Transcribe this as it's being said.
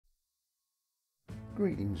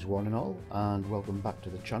Greetings one and all, and welcome back to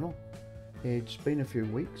the channel. It's been a few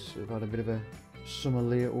weeks, I've had a bit of a summer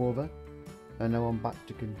layover, and now I'm back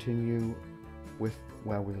to continue with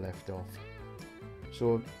where we left off.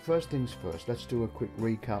 So first things first, let's do a quick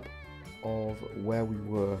recap of where we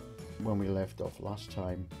were when we left off last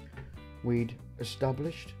time. We'd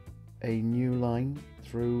established a new line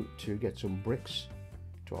through to get some bricks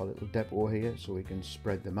to our little depot here so we can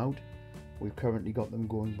spread them out. We've currently got them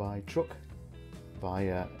going by truck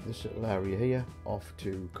via this little area here off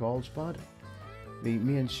to Carlsbad. The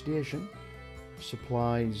main station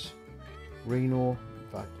supplies Reno. In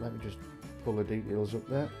fact, let me just pull the details up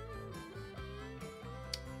there.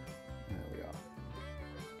 There we are.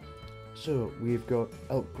 So we've got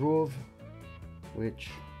Elk Grove,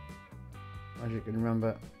 which, as you can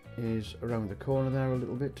remember, is around the corner there a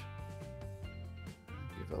little bit.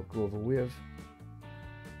 Give Elk Grove a wave.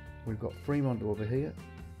 We've got Fremont over here,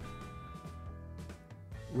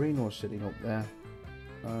 Reno sitting up there,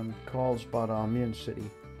 and Carlsbad, our main city,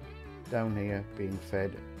 down here being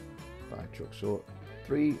fed by trucks. So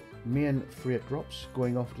 3 main freight drops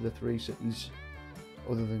going off to the 3 cities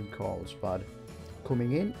other than Carlsbad.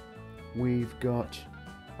 Coming in, we've got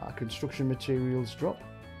our construction materials drop,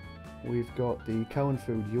 we've got the cow and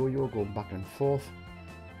food yo-yo going back and forth,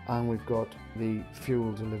 and we've got the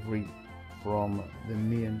fuel delivery from the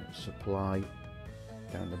main supply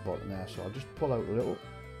down the bottom there. So I'll just pull out a little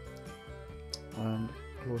and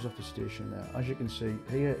close off the station there. As you can see,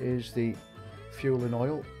 here is the fuel and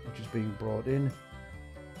oil which is being brought in.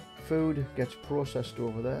 Food gets processed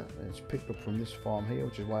over there and it's picked up from this farm here,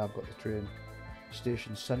 which is why I've got the train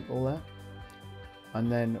station central there.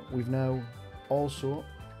 And then we've now also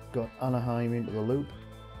got Anaheim into the loop,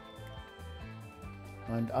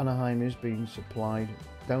 and Anaheim is being supplied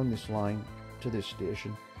down this line to this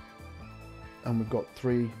station, and we've got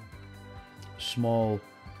 3 small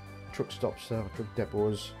truck stops there, truck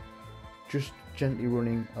depots, just gently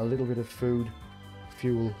running a little bit of food,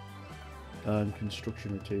 fuel and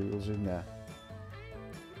construction materials in there.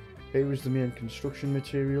 Here is the main construction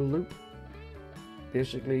material loop.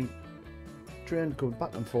 Basically, train going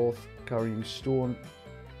back and forth carrying stone,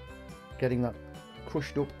 getting that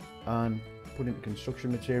crushed up and put into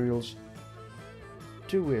construction materials.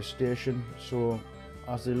 2-way station, so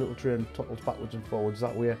as the little train topples backwards and forwards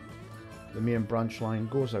that way, the main branch line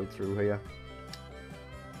goes out through here,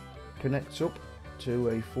 connects up to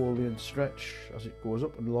a 4-lane stretch as it goes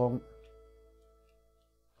up and along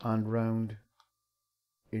and round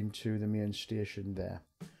into the main station there.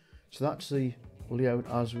 So that's the layout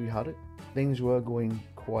as we had it. Things were going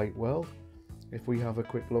quite well. If we have a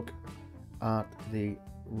quick look at the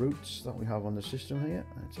routes that we have on the system here,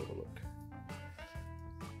 let's have a look.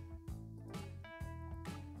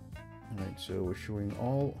 Right, so we're showing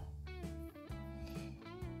all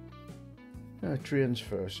trains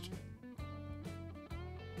first.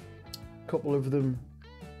 A couple of them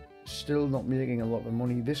still not making a lot of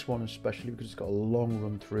money. This one especially because it's got a long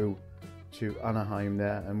run through to Anaheim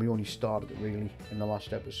there, and we only started it really in the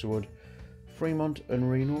last episode. Fremont and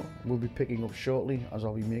Reno will be picking up shortly, as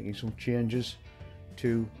I'll be making some changes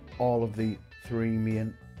to all of the 3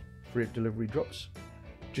 main freight delivery drops,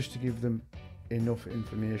 just to give them enough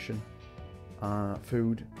information,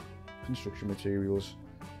 food, construction materials,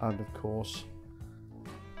 and of course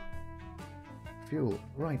fuel.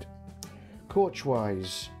 Right, coach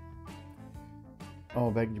wise, oh,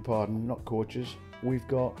 I beg your pardon, not coaches, we've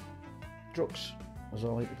got trucks, as I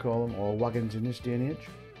like to call them, or wagons in this day and age.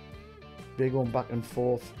 They're going back and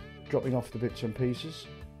forth, dropping off the bits and pieces.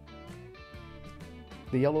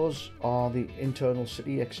 The yellows are the internal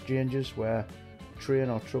city exchanges, where train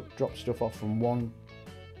or truck drops stuff off from one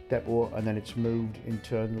depot and then it's moved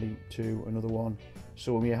internally to another one.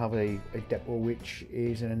 So we may have a depot which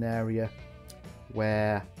is in an area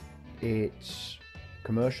where it's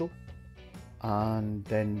commercial, and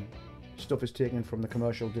then stuff is taken from the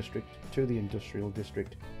commercial district to the industrial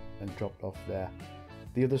district and dropped off there.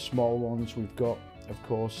 The other small ones we've got, of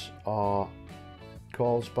course, are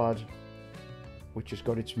Carlsbad, which has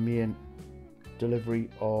got its main delivery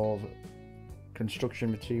of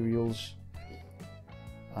construction materials,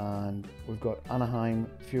 and we've got Anaheim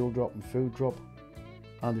fuel drop and food drop,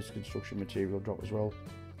 and this construction material drop as well.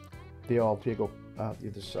 They all pick up at the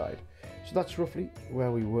other side. So that's roughly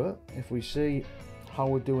where we were. If we see how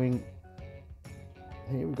we're doing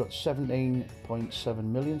here, we've got 17.7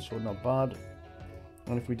 million, so not bad.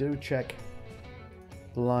 And if we do check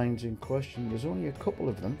the lines in question, there's only a couple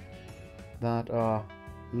of them that are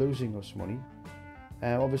losing us money.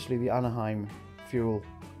 Obviously the Anaheim fuel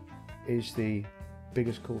is the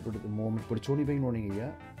biggest culprit at the moment, but it's only been running a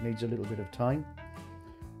year, needs a little bit of time.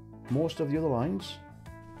 Most of the other lines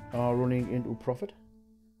are running into profit,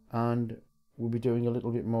 and we'll be doing a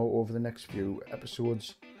little bit more over the next few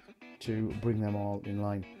episodes to bring them all in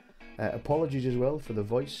line. Apologies as well for the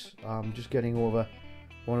voice. I'm just getting over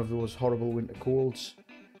one of those horrible winter colds,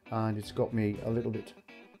 and it's got me a little bit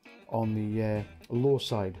on the low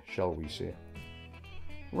side, shall we say.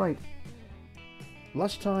 Right,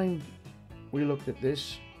 last time we looked at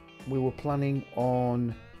this, we were planning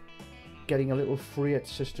on getting a little freight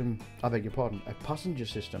system, I beg your pardon, a passenger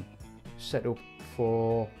system set up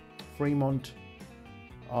for Fremont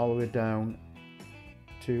all the way down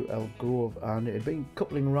to Elk Grove, and it had been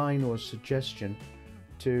Couplingrhinos' suggestion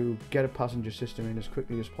to get a passenger system in as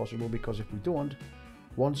quickly as possible, because if we don't,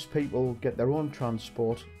 once people get their own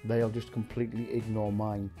transport, they'll just completely ignore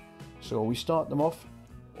mine. So we start them off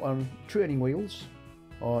on training wheels,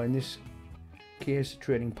 or in this case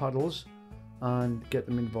training paddles, and get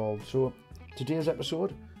them involved. So today's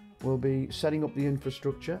episode will be setting up the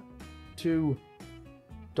infrastructure. 2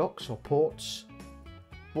 docks or ports.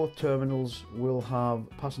 Both terminals will have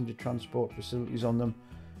passenger transport facilities on them.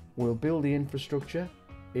 We'll build the infrastructure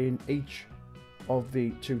in each of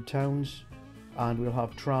the 2 towns, and we'll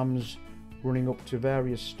have trams running up to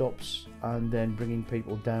various stops and then bringing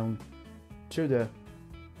people down to the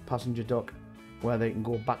passenger dock, where they can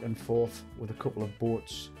go back and forth with a couple of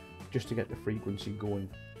boats just to get the frequency going.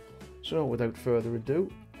 So without further ado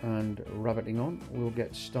and rabbiting on, we'll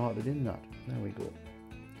get started in that. There we go.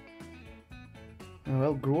 Now,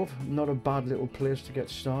 Elk Grove, not a bad little place to get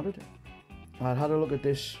started. I'd had a look at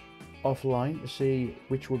this offline to see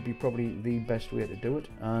which would be probably the best way to do it,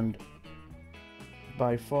 and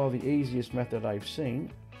by far the easiest method I've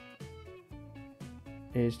seen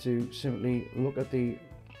is to simply look at the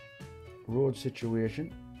road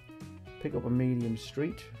situation, pick up a medium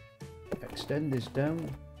street, extend this down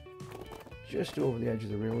just over the edge of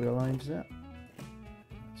the railway lines there.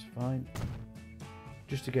 That's fine,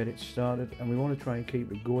 just to get it started, and we want to try and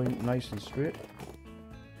keep it going nice and straight,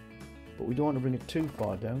 but we don't want to bring it too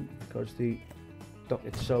far down because the dock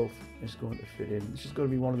itself is going to fit in. This is going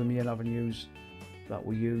to be one of the main avenues that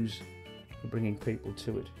we use for bringing people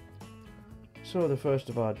to it. So the first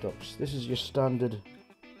of our docks, this is your standard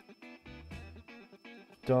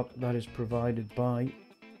dock that is provided by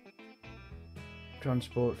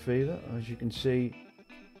Transport Fever. As you can see,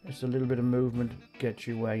 it's a little bit of movement gets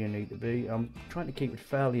you where you need to be. I'm trying to keep it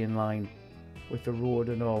fairly in line with the road,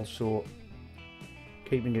 and also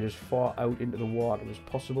keeping it as far out into the water as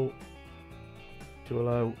possible to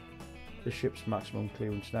allow the ship's maximum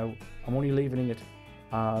clearance. Now, I'm only leaving it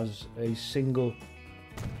as a single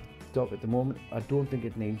dock at the moment. I don't think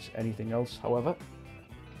it needs anything else. However,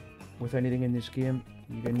 with anything in this game,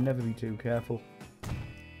 you can never be too careful,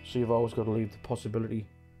 so you've always got to leave the possibility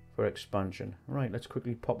for expansion. Right, let's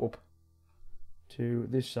quickly pop up to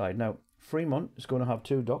this side. Now, Fremont is going to have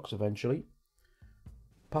 2 docks eventually.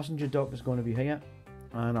 Passenger dock is going to be here,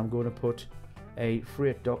 and I'm going to put a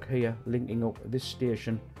freight dock here linking up this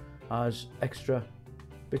station. As extra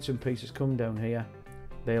bits and pieces come down here,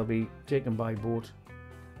 they'll be taken by boat,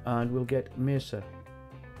 and we'll get Mesa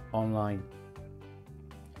online.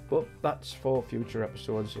 But that's for future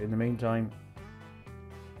episodes. In the meantime,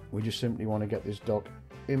 we just simply want to get this dock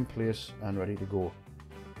in place and ready to go.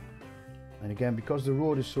 And again, because the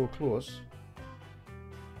road is so close,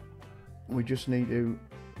 we just need to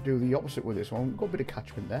do the opposite with this one. We've got a bit of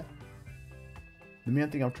catchment there. The main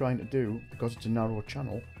thing I'm trying to do, because it's a narrow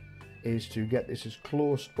channel, is to get this as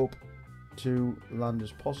close up to land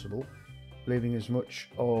as possible, leaving as much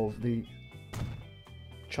of the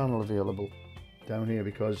channel available down here,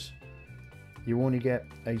 because you only get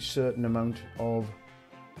a certain amount of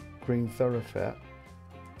green thoroughfare,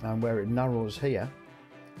 and where it narrows here,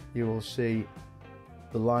 you will see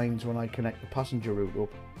the lines when I connect the passenger route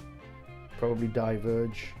up probably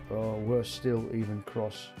diverge, or worse still, even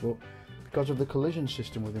cross. But because of the collision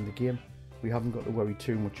system within the game, we haven't got to worry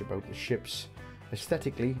too much about the ships.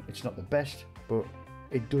 Aesthetically, it's not the best, but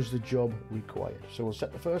it does the job required. So we'll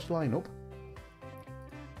set the first line up.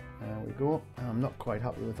 There we go. I'm not quite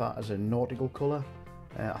happy with that as a nautical colour.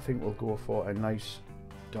 I think we'll go for a nice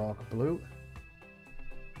dark blue.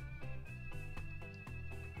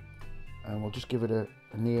 And we'll just give it a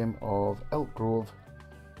name of Elk Grove.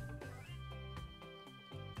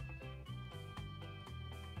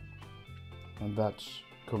 And that's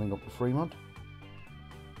coming up to Fremont.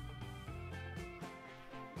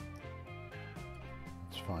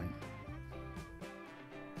 It's fine.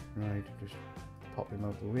 Right, just pop him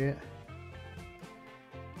out the way.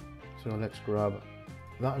 So let's grab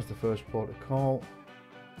that as the first port of call,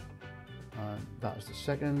 and that is the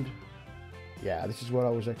second. Yeah, this is what I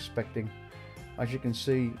was expecting. As you can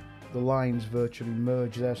see, the lines virtually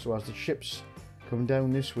merge there, so as the ships come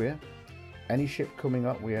down this way, any ship coming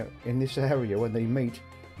up here in this area, when they meet,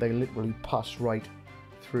 they literally pass right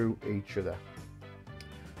through each other.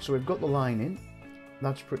 So we've got the line in.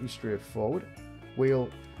 That's pretty straightforward. We'll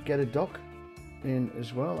get a dock in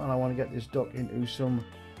as well, and I want to get this dock into some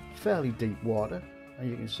fairly deep water, and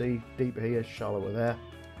you can see deeper here, shallower there,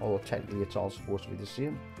 although technically it's all supposed to be the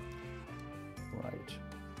same. Right,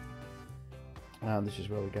 and this is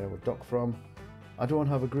where we get our dock from. I don't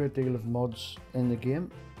have a great deal of mods in the game.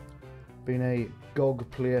 Being a GOG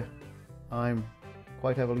player, I'm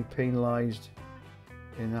quite heavily penalised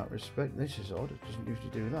in that respect. This is odd, it doesn't usually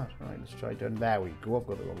do that. Right, let's try down. There we go, I've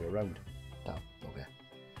got the wrong way around. Damn, okay.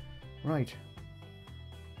 Right.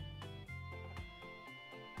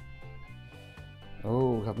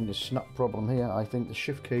 Oh, having a snap problem here. I think the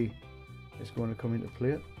shift key is going to come into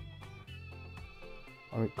play.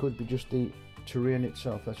 Or it could be just the terrain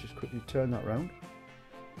itself. Let's just quickly turn that round.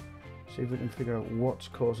 See if we can figure out what's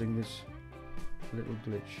causing this little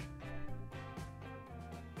glitch.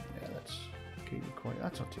 Yeah, let's keep it quiet.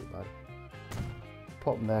 That's not too bad.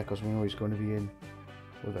 Pop him there because we know he's going to be in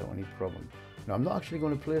without any problem. Now, I'm not actually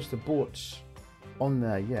going to place the boats on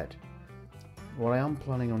there yet. What I am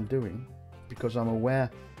planning on doing, because I'm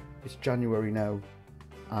aware it's January now,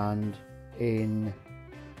 and in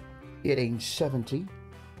 1870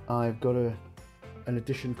 I've got an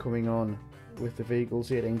edition coming on with the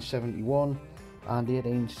vehicles. 1871 and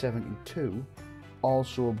 1872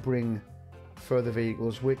 also bring further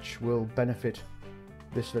vehicles which will benefit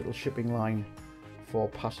this little shipping line for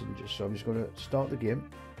passengers. So I'm just going to start the game,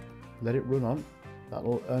 let it run on.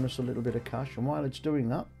 That'll earn us a little bit of cash, and while it's doing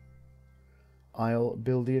that, I'll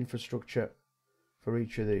build the infrastructure for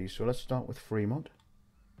each of these. So let's start with Fremont.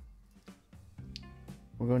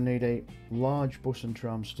 We're going to need a large bus and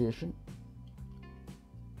tram station,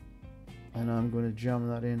 and I'm going to jam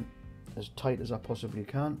that in as tight as I possibly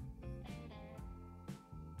can.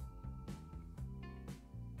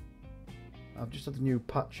 I've just had the new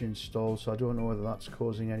patch installed, so I don't know whether that's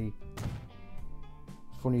causing any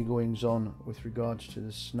funny goings on with regards to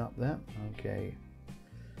the snap there. Okay,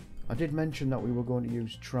 I did mention that we were going to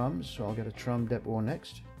use trams, so I'll get a tram depot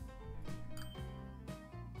next.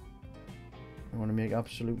 I want to make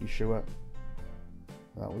absolutely sure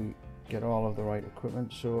that we get all of the right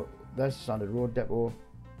equipment. So there's the standard road depot,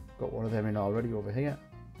 got one of them in already over here.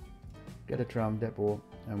 Get a tram depot,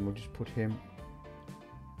 and we'll just put him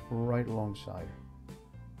right alongside.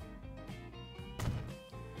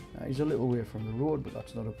 Now, he's a little way from the road, but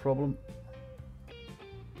that's not a problem.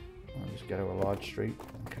 I'll just get our large street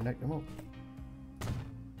and connect them up.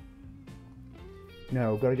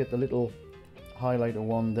 Now we've got to get the little highlighter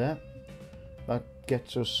one there. That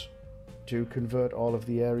gets us to convert all of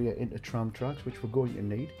the area into tram tracks, which we're going to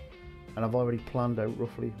need, and I've already planned out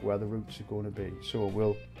roughly where the routes are going to be. So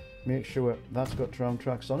we'll make sure that's got tram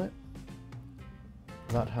tracks on it,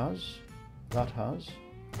 that has,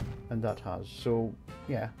 and that has. So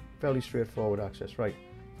yeah, fairly straightforward access. Right,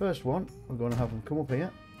 first one, we're going to have them come up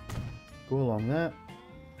here, go along there,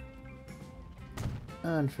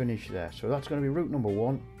 and finish there. So that's going to be route number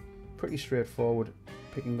one. Pretty straightforward,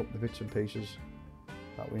 picking up the bits and pieces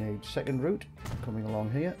that we need. Second route, coming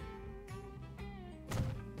along here.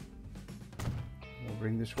 We'll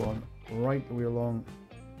bring this one right the way along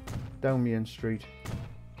down Main Street,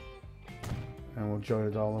 and we'll join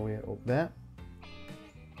it all the way up there.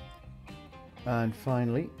 And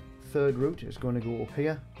finally, third route is going to go up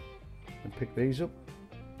here and pick these up.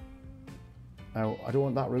 Now, I don't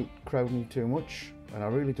want that route crowding too much, and I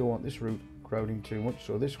really don't want this route crowding too much,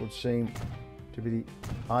 so this would seem to be the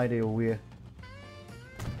ideal way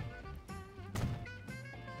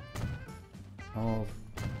of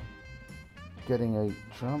getting a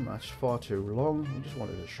tram. That's far too long. We just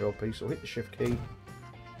wanted a short piece, so hit the shift key,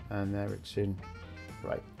 and there it's in.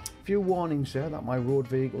 Right, a few warnings there that my road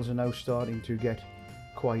vehicles are now starting to get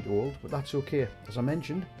quite old, but that's okay. As I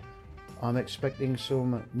mentioned, I'm expecting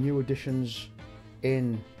some new additions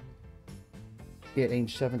in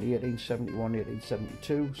 1870, 1871,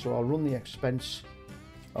 1872, so I'll run the expense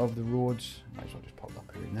of the roads. Might as well just pop that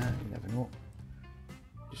bit in there, you never know,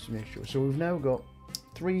 just to make sure. So we've now got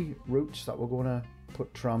 3 routes that we're going to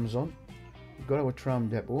put trams on. We've got our tram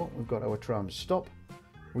depot, we've got our tram stop.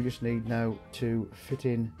 We just need now to fit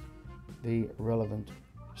in the relevant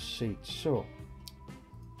seats. So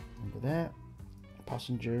under there,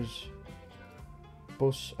 passengers,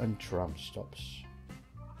 bus and tram stops.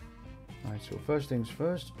 Right, so first things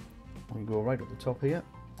first, we go right up the top here,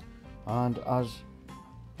 and as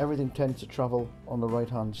everything tends to travel on the right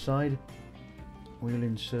hand side, we'll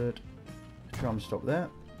insert a tram stop there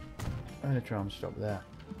and a tram stop there.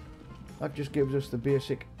 That just gives us the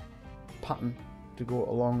basic pattern to go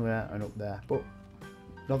along there and up there, but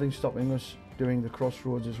nothing stopping us doing the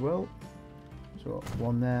crossroads as well. So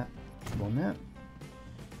one there,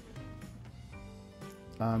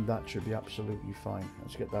 and that should be absolutely fine.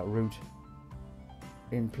 Let's get that route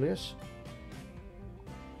in place.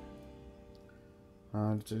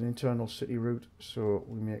 And it's an internal city route, so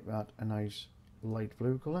we make that a nice light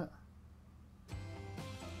blue colour.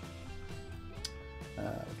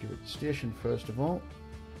 Give it station first of all,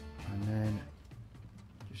 and then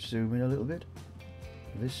just zoom in a little bit.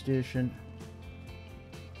 This station,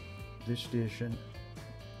 this station,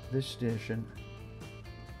 this station,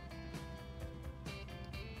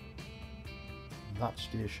 that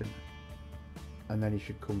station, and then he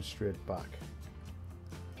should come straight back.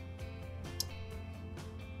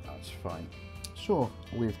 That's fine. So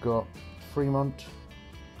we've got Fremont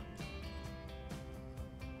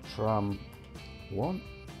Tram 1.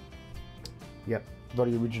 Yep,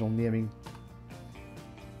 very original naming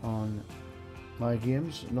on my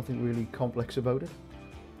games, nothing really complex about it.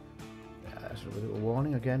 Sort of a little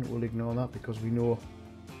warning again, we'll ignore that because we know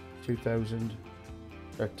 2000,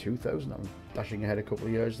 I'm dashing ahead a couple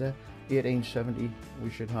of years there, 1870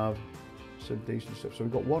 we should have some decent stuff. So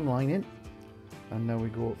we've got one line in, and now we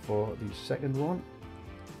go for the second one.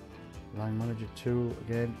 Line manager tool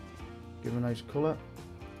again, give a nice colour.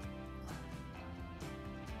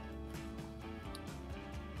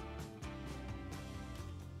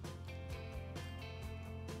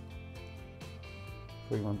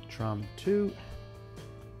 We want tram 2,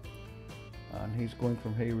 and he's going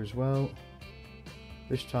from here as well.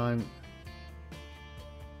 This time,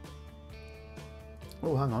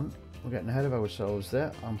 oh hang on, we're getting ahead of ourselves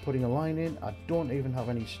there. I'm putting a line in, I don't even have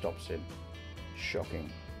any stops in.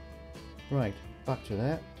 Shocking. Right, back to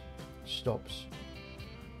there, stops.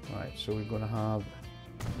 Right, so we're going to have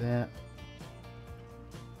there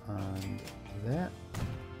and there.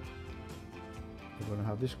 We're going to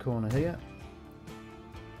have this corner here.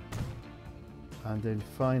 And then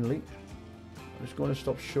finally, I'm just going to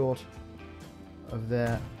stop short of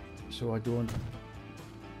there so I don't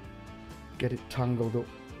get it tangled up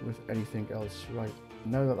with anything else. Right,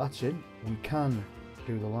 now that that's in, we can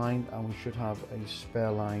do the line, and we should have a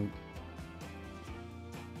spare line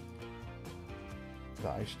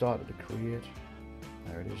that I started to create.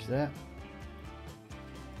 There it is there.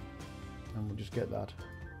 And we'll just get that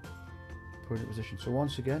put in position. So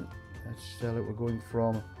once again, let's tell it we're going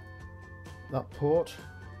from that port,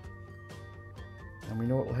 and we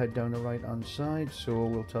know it will head down the right hand side, so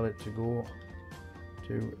we'll tell it to go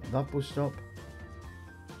to that bus stop,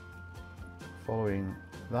 following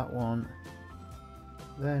that one,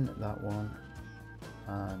 then that one,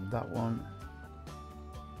 and that one,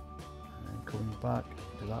 and then coming back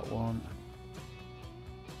to that one,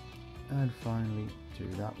 and finally to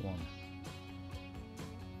that one.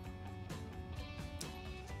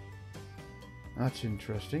 That's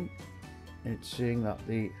interesting. It's saying that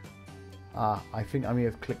the I think I may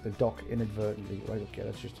have clicked the dock inadvertently. Right, okay,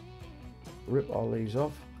 let's just rip all these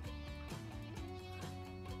off.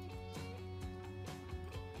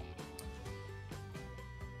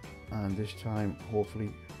 And this time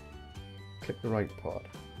hopefully click the right part.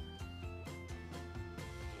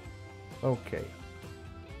 Okay,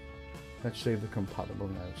 let's save the compatible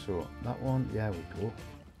now. So that one, yeah, we go.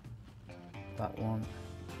 That one,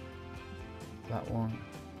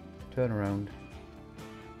 turn around,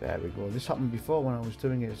 there we go. This happened before when I was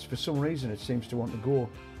doing it. For some reason it seems to want to go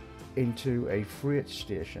into a freight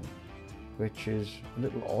station, which is a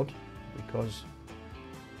little odd because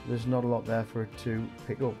there's not a lot there for it to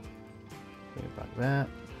pick up. Bring it back there.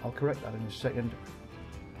 I'll correct that in a second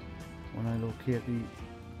when I locate the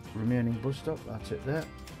remaining bus stop. That's it there.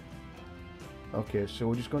 Okay, so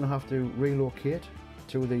we're just going to have to relocate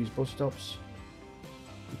two of these bus stops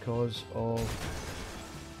because of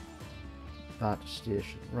that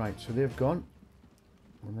station. Right, so they've gone.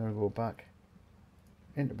 We're going to go back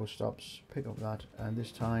into bus stops, pick up that, and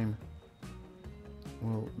this time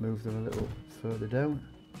we'll move them a little further down.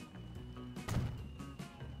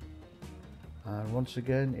 And once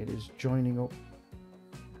again it is joining up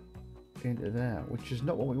into there, which is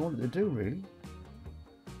not what we wanted to do really.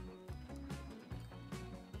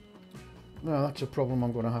 Now that's a problem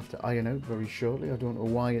I'm going to have to iron out very shortly. I don't know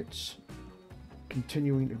why it's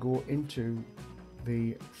continuing to go into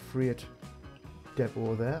the freight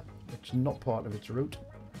depot there. It's not part of its route.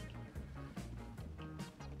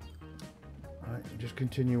 Right, just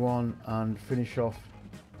continue on and finish off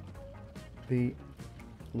the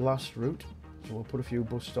last route. So we'll put a few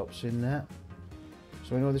bus stops in there.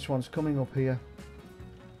 So we know this one's coming up here.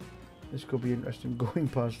 This could be interesting going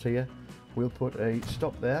past here. We'll put a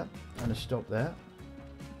stop there and a stop there.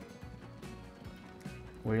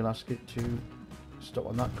 We'll ask it to stop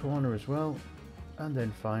on that corner as well, and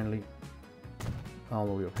then finally all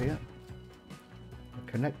the way up here. We'll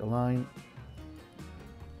connect the line,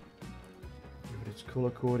 give it its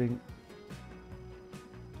colour coding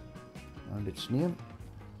and its name.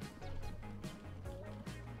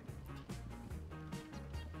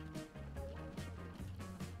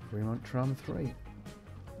 Fremont Tram 3,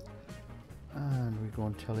 and we go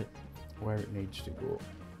and tell it where it needs to go.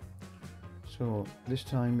 So this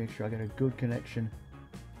time make sure I get a good connection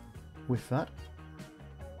with that,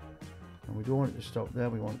 and we don't want it to stop there,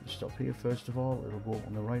 we want it to stop here first of all. It'll go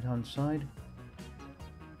on the right hand side,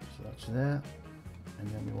 so that's there, and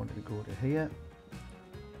then we want it to go to here,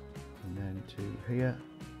 and then to here,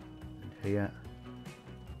 and here,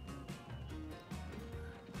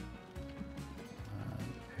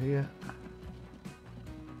 and here,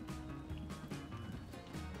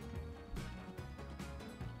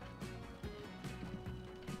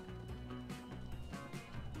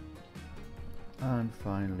 and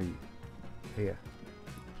finally here.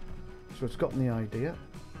 So it's gotten the idea,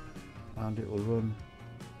 and it will run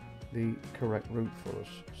the correct route for us.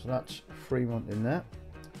 So that's Fremont in there.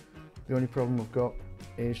 The only problem we've got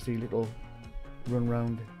is the little run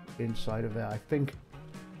round inside of there. I think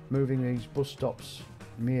moving these bus stops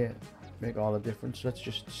may make all the difference. Let's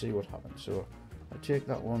just see what happens. So I take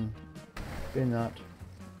that one, bin that,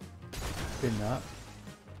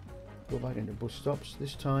 go back into bus stops.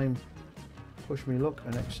 This time push me luck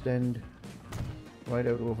and extend right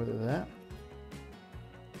out over to there.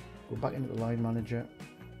 Go back into the line manager,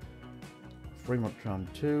 Fremont Tram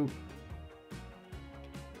 2.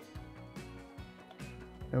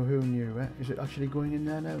 Now who knew, eh? Is it actually going in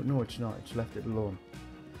there now? No, it's not, it's left it alone.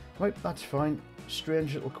 Right, that's fine.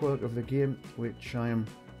 Strange little quirk of the game, which I am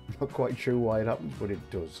not quite sure why it happens, but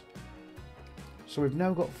it does. So we've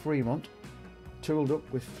now got Fremont tooled up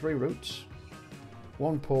with 3 routes,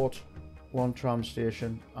 1 port, 1 tram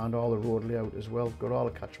station, and all the road layout as well. Got all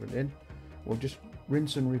the catchment in. We'll just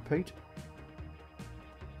rinse and repeat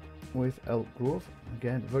with Elk Grove.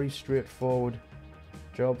 Again, very straightforward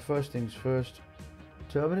job. First things first,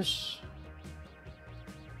 terminus.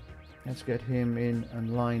 Let's get him in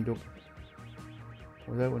and lined up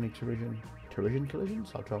without any terrain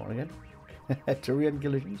collisions. I'll try one again. Terrain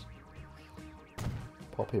collisions.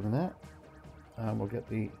 Pop him in there, and we'll get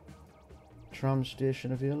the tram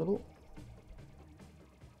station available.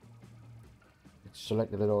 It's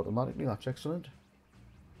selected it automatically. That's excellent.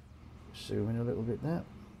 Zoom in a little bit there.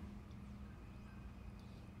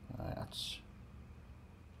 That's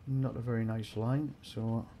not a very nice line,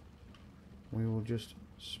 so we will just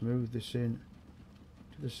smooth this in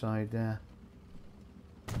to the side there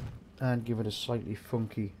and give it a slightly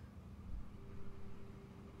funky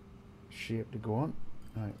shape to go on.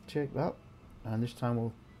 Right, take that, and this time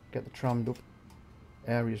we'll get the trammed up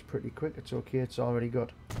areas pretty quick. It's okay, it's already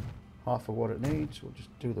got half of what it needs. We'll just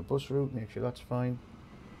do the bus route, make sure that's fine.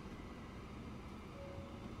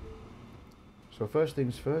 So first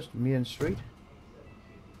things first, Main Street.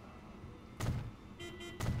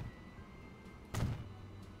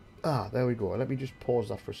 There we go. Let me just pause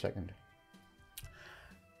that for a second.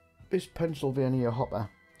 This Pennsylvania hopper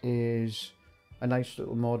is a nice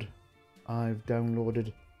little mod I've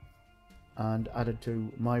downloaded and added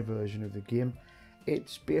to my version of the game.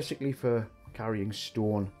 It's basically for carrying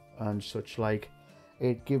stone and such like.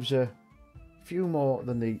 It gives a few more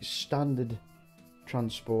than the standard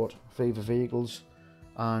transport for vehicles,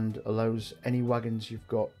 and allows any wagons you've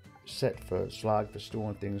got set for slag, for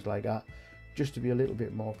stone, things like that, just to be a little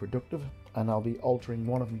bit more productive. And I'll be altering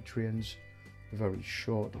one of my trains very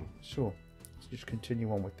shortly. So let's just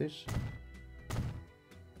continue on with this.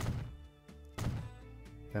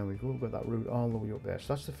 There we go, we've got that route all the way up there.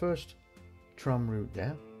 So that's the first tram route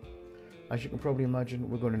there. As you can probably imagine,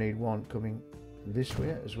 we're going to need one coming this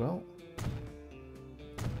way as well,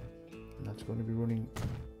 and that's going to be running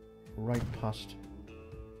right past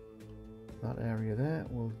that area there.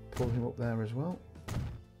 We'll pull him up there as well.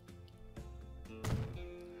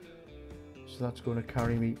 So that's going to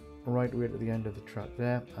carry me right away to the end of the track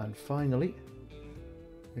there, and finally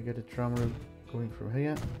we get a tram route going from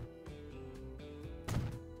here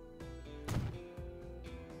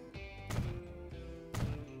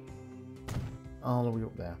all the way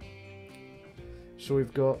up there. So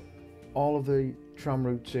we've got all of the tram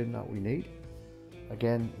routes in that we need.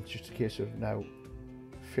 Again, it's just a case of now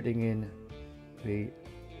fitting in the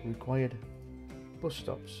required bus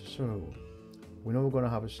stops. So we know we're going to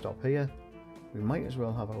have a stop here, we might as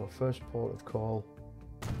well have our first port of call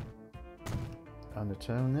and the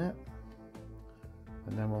town there,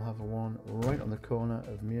 and then we'll have a one right on the corner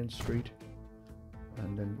of Main Street,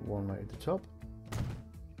 and then one right at the top.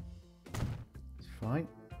 It's fine.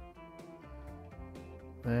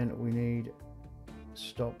 Then we need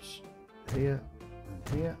stops here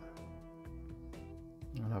and here.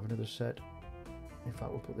 I'll have another set. In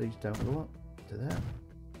fact, we'll put these down lower to there,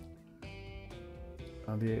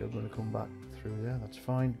 and the 8 are going to come back through there. That's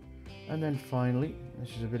fine. And then finally,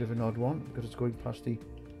 this is a bit of an odd one because it's going past the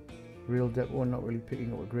real depot and not really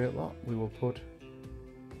picking up a great lot. We will put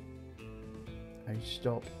a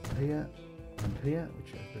stop here and here,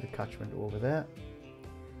 which is a bit of catchment over there,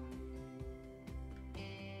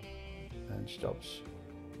 and stops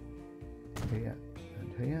here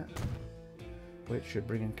and here, which should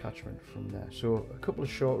bring in catchment from there. So a couple of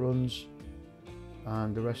short runs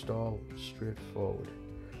and the rest all straightforward.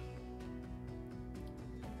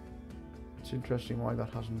 It's interesting why that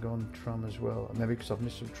hasn't gone tram as well, maybe because I've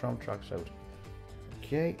missed some tram tracks out.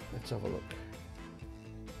 Okay, let's have a look.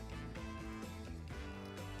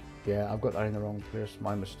 Yeah, I've got that in the wrong place,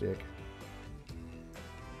 my mistake.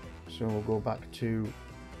 So we'll go back to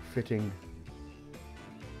fitting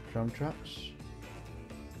tram tracks.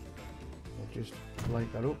 We'll just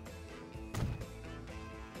light that up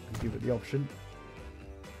and give it the option.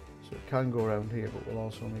 So it can go around here, but we'll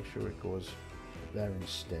also make sure it goes there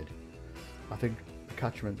instead. I think the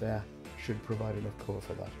catchment there should provide enough cover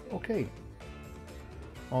for that. Okay,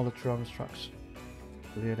 all the trams tracks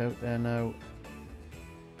laid out there now.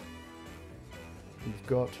 We've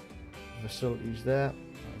got facilities there,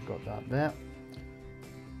 I've got that there.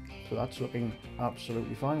 So that's looking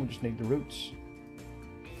absolutely fine. We just need the routes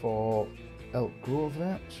for Elk Grove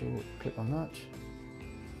there. So we'll click on that.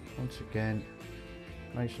 Once again,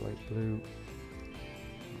 nice light blue.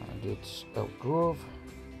 And it's Elk Grove.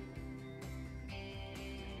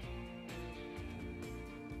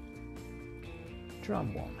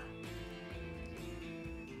 Tram 1.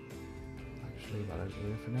 I'll just leave that out of the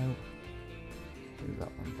way for now. Leave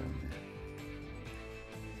that one down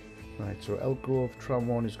there. Right, so Elk Grove Tram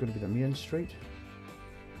 1 is going to be the Main Street.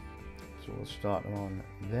 So we'll start them on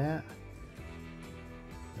there.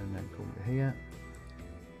 And then come to here.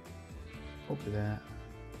 Up to there.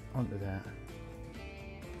 Onto there.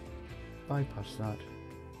 Bypass that.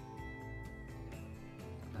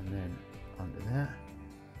 And then onto there.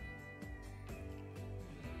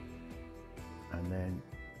 And then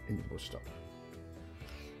into the bus stop.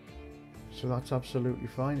 So that's absolutely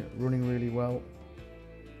fine, running really well,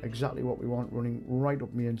 exactly what we want, running right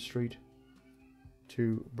up Main Street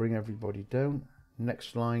to bring everybody down.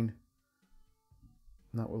 Next line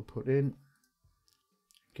that we'll put in,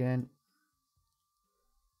 again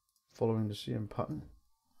following the same pattern.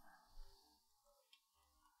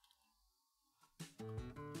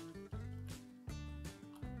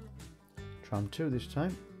 Tram 2 this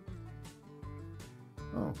time.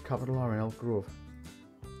 Oh, capital R in Elk Grove.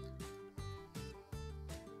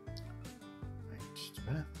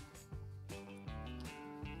 Right,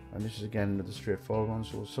 and this is again another straightforward one,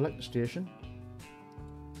 so we'll select the station,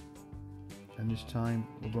 and this time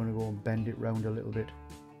we're going to go and bend it round a little bit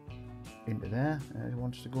into there. It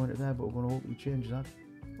wants to go into there, but we're going to hopefully change that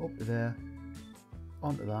up to there,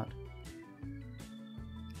 onto that,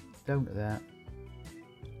 down to there,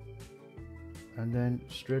 and then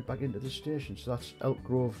straight back into the station. So that's Elk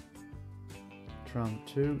Grove Tram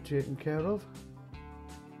 2 taken care of.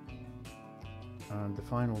 And the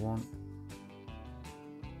final one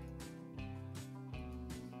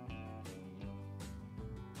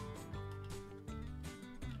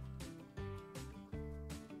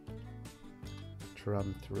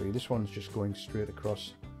Tram 3. This one's just going straight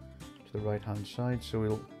across to the right hand side, so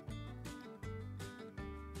we'll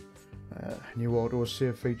new auto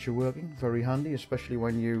save feature working, very handy, especially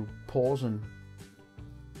when you pause and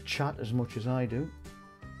chat as much as I do.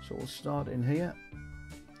 So we'll start in here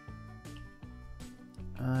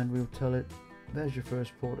and we'll tell it there's your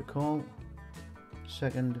first port of call,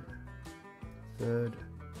 second, third,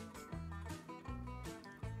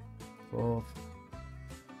 fourth,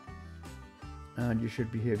 and you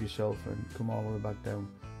should behave yourself and come all the way back down.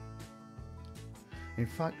 In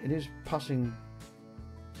fact, it is passing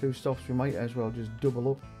 2 stops. We might as well just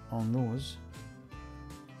double up on those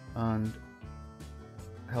and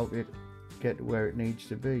help it get to where it needs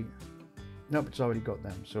to be. Nope, it's already got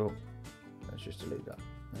them, so let's just delete that.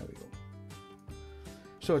 There we go.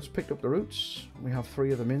 So it's picked up the routes. We have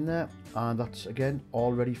 3 of them in there, and that's again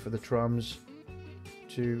all ready for the trams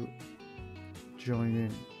to join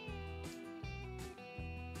in.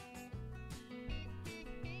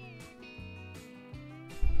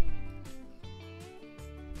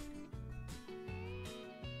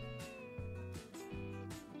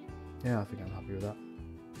 Yeah, I think I'm happy with that.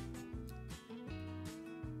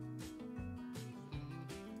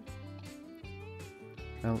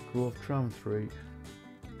 Elk Grove Tram 3.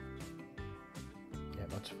 Yeah,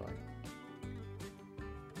 that's fine.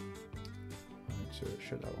 Right, so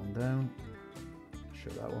shut that one down.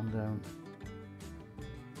 Shut that one down.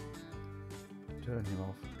 Turn him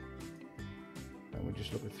off. And we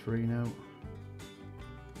just look at 3 now.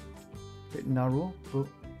 Bit narrow, but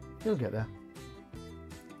he'll get there.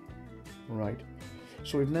 Right.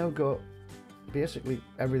 So we've now got basically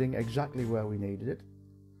everything exactly where we needed it.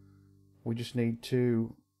 We just need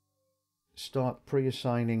to start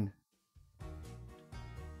pre-assigning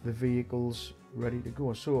the vehicles ready to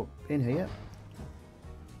go. So in here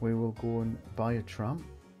we will go and buy a tram,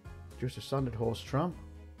 just a standard horse tram.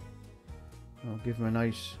 I'll give him a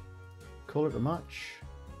nice colour to match.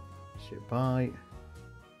 Say buy.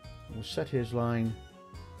 We'll set his line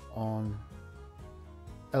on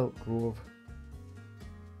Elk Grove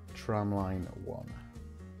tram line 1.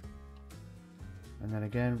 And then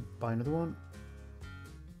again buy another one,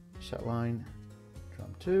 set line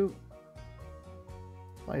tram 2,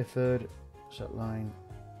 buy a third, set line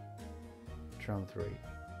tram 3.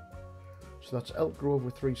 So that's Elk Grove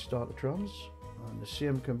with 3 starter trams, and the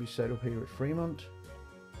same can be set up here at Fremont.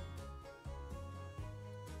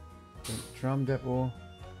 Tram depot,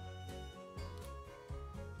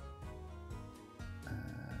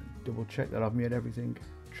 and double check that I've made everything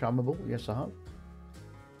trammable. Yes, I have.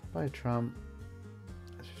 Buy a tram.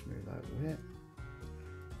 Let's just move that out of here.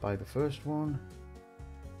 Buy the first one.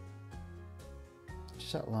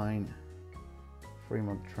 Set line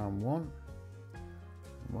Fremont tram 1. And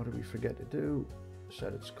what did we forget to do?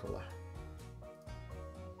 Set its colour.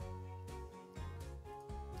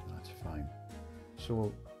 That's fine. So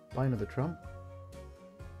we'll buy another tram.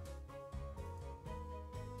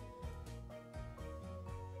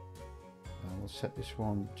 And we'll set this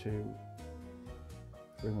one to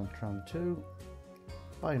Fremont tram 2.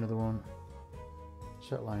 Buy another one,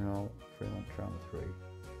 set line all Fremont tram 3.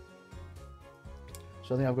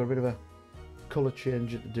 So I think I've got a bit of a colour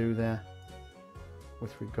change to do there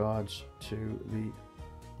with regards to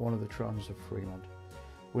one of the trams of Fremont.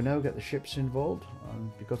 We now get the ships involved,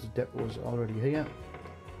 and because the depot is already here,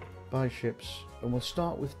 buy ships, and we'll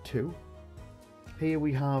start with 2. Here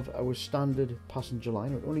we have our standard passenger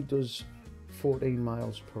line. It only does 14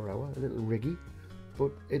 miles per hour, a little riggy,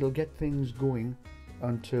 but it'll get things going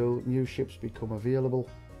until new ships become available,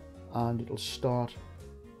 and it'll start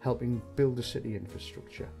helping build the city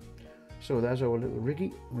infrastructure. So there's our little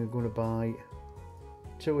riggy. We're going to buy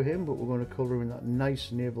 2 of him, but we're going to colour in that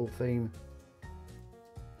nice naval theme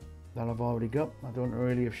that I've already got. I don't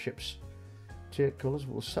really have ships take colours,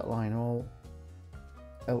 but we'll set line all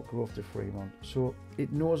Elk Grove to Fremont. So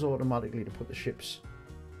it knows automatically to put the ships,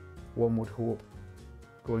 one would hope,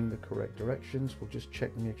 going the correct directions. We'll just check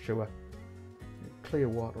and make sure clear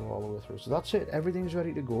water all the way through. So that's it, everything's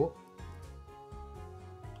ready to go.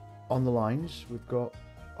 On the lines we've got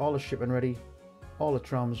all the shipping ready, all the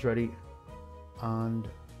trams ready, and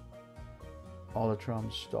all the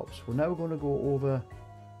trams stops. We're now going to go over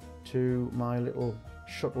to my little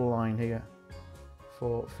shuttle line here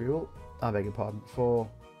for fuel, I beg your pardon, for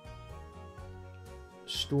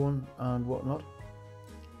stone and whatnot.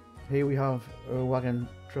 Here we have a wagon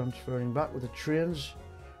transferring back with the trains.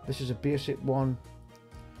 This is a basic one.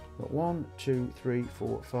 Got 1, 2, 3,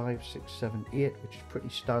 4, 5, 6, 7, 8, which is pretty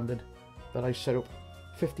standard. That I set up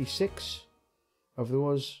 56 of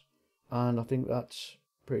those, and I think that's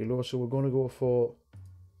pretty low. So we're going to go for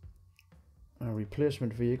a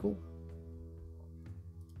replacement vehicle,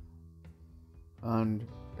 and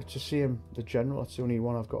it's the same, the general. That's the only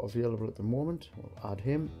one I've got available at the moment. We'll add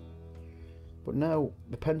him. But now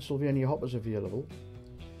the Pennsylvania hopper's available.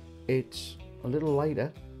 It's a little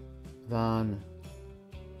lighter than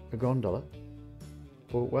a gondola,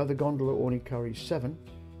 but where the gondola only carries 7,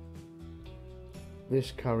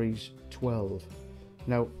 this carries 12.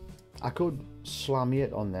 Now I could slam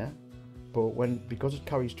 8 on there, but because it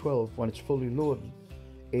carries 12, when it's fully loaded,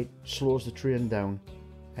 it slows the train down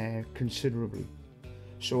considerably.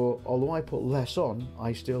 So although I put less on,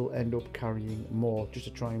 I still end up carrying more just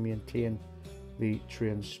to try and maintain the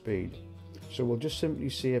train speed. So we'll just simply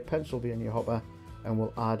say a Pennsylvania hopper, and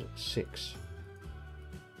we'll add 6.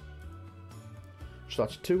 So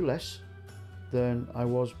that's 2 less than I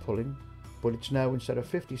was pulling, but it's now, instead of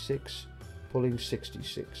 56, pulling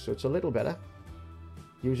 66. So it's a little better,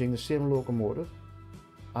 using the same locomotive.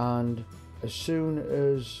 And as soon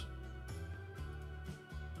as,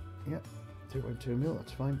 yeah, 3.2 mil,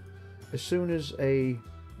 that's fine. As soon as a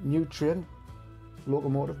new train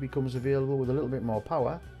locomotive becomes available with a little bit more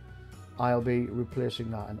power, I'll be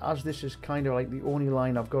replacing that. And as this is kind of like the only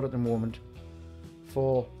line I've got at the moment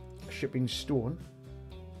for shipping stone,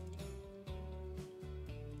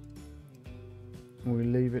 we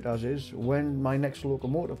leave it as is. When my next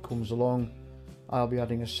locomotive comes along, I'll be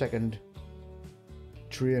adding a second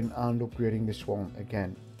train and upgrading this one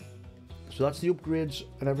again. So that's the upgrades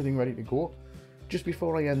and everything ready to go. Just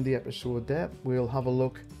before I end the episode there, we'll have a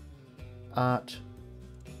look at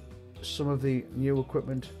some of the new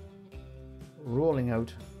equipment rolling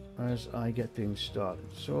out as I get things started.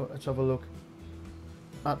 So let's have a look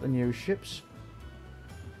at the new ships,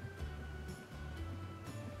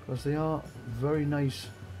 because they are very nice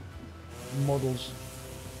models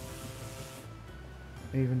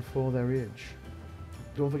even for their age.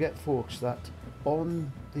 Don't forget folks that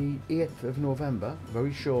on the 8th of November,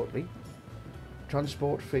 very shortly,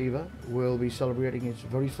 Transport Fever will be celebrating its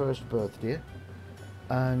very first birthday,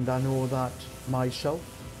 and I know that myself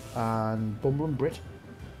and Bumbling Brit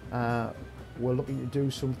we're looking to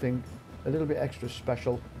do something a little bit extra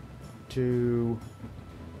special to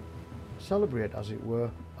celebrate, as it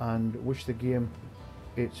were, and wish the game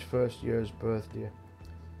its first year's birthday.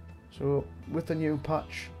 So with the new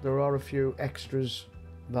patch, there are a few extras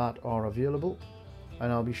that are available,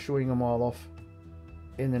 and I'll be showing them all off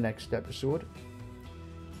in the next episode.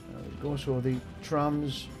 There we go. So the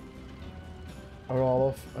trams are all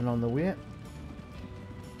off and on the way,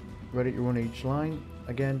 ready to run each line.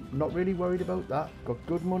 Again, not really worried about that. Got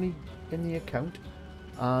good money in the account,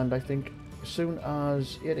 and I think as soon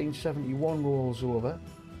as 1871 rolls over,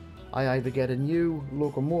 I either get a new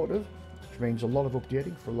locomotive, which means a lot of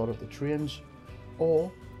updating for a lot of the trains,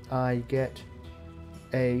 or I get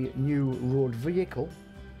a new road vehicle,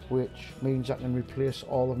 which means I can replace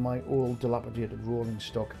all of my old dilapidated rolling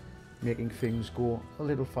stock, making things go a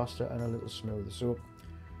little faster and a little smoother. So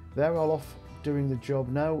they're all off doing the job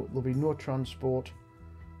now. There'll be no transport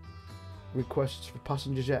requests for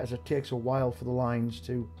passengers yet, as it takes a while for the lines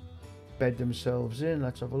to bed themselves in.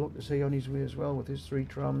 Let's have a look to see on his way as well with his 3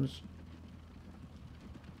 trams.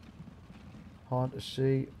 Hard to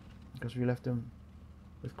see because we left him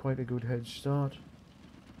with quite a good head start.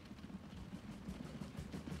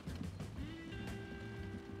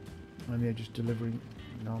 And they're just delivering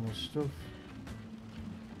normal stuff.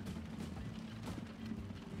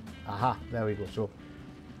 Aha, there we go. So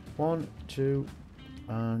 1, 2,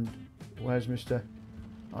 and where's Mr.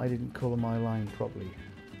 I didn't colour my line properly.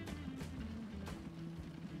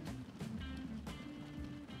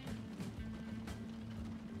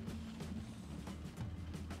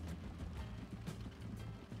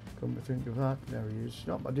 Come to think of that, there he is.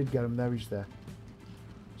 No, I did get him there, he's there.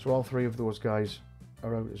 So all 3 of those guys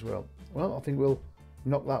are out as well. Well, I think we'll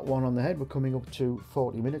knock that one on the head. We're coming up to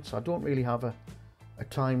 40 minutes. I don't really have a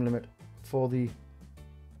time limit for the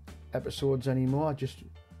episodes anymore. I just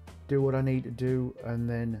do what I need to do and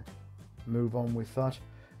then move on with that.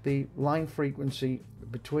 The line frequency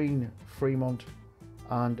between Fremont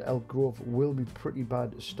and Elk Grove will be pretty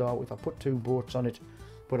bad to start with. I put 2 boats on it,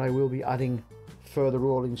 but I will be adding further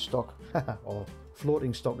rolling stock or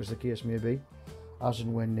floating stock, as the case may be, as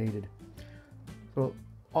and when needed. So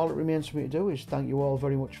all it remains for me to do is thank you all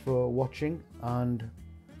very much for watching and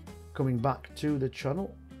coming back to the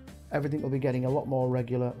channel. Everything will be getting a lot more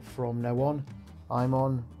regular from now on. I'm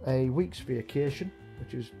on a week's vacation,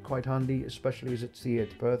 which is quite handy, especially as it's the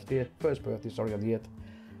 8th first birthday, sorry, on the 8th.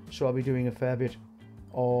 So I'll be doing a fair bit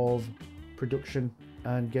of production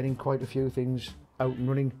and getting quite a few things out and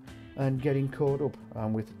running and getting caught up.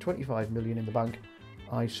 And with 25 million in the bank,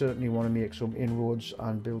 I certainly want to make some inroads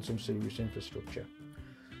and build some serious infrastructure.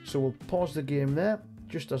 So we'll pause the game there.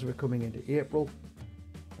 Just as we're coming into April,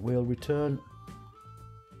 we'll return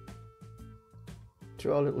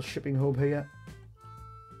to our little shipping hub here,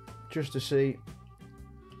 just to see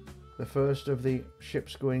the first of the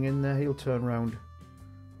ships going in there. He'll turn around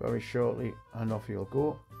very shortly and off he'll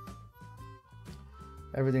go.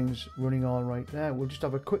 Everything's running all right there. We'll just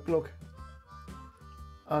have a quick look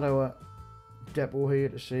at our depot here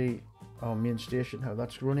to see our main station, how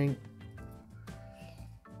that's running.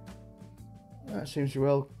 That seems to be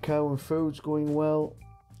well. Cow and food's going well.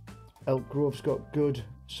 Elk Grove's got good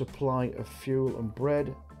supply of fuel and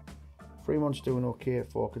bread. Fremont's doing okay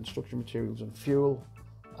for construction materials and fuel,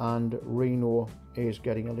 and Reno is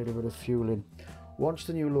getting a little bit of fuel in. Once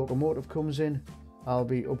the new locomotive comes in, I'll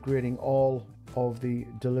be upgrading all of the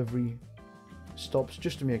delivery stops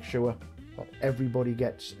just to make sure that everybody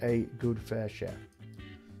gets a good fair share.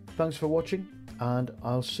 Thanks for watching, and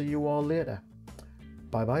I'll see you all later.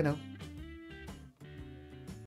 Bye bye now.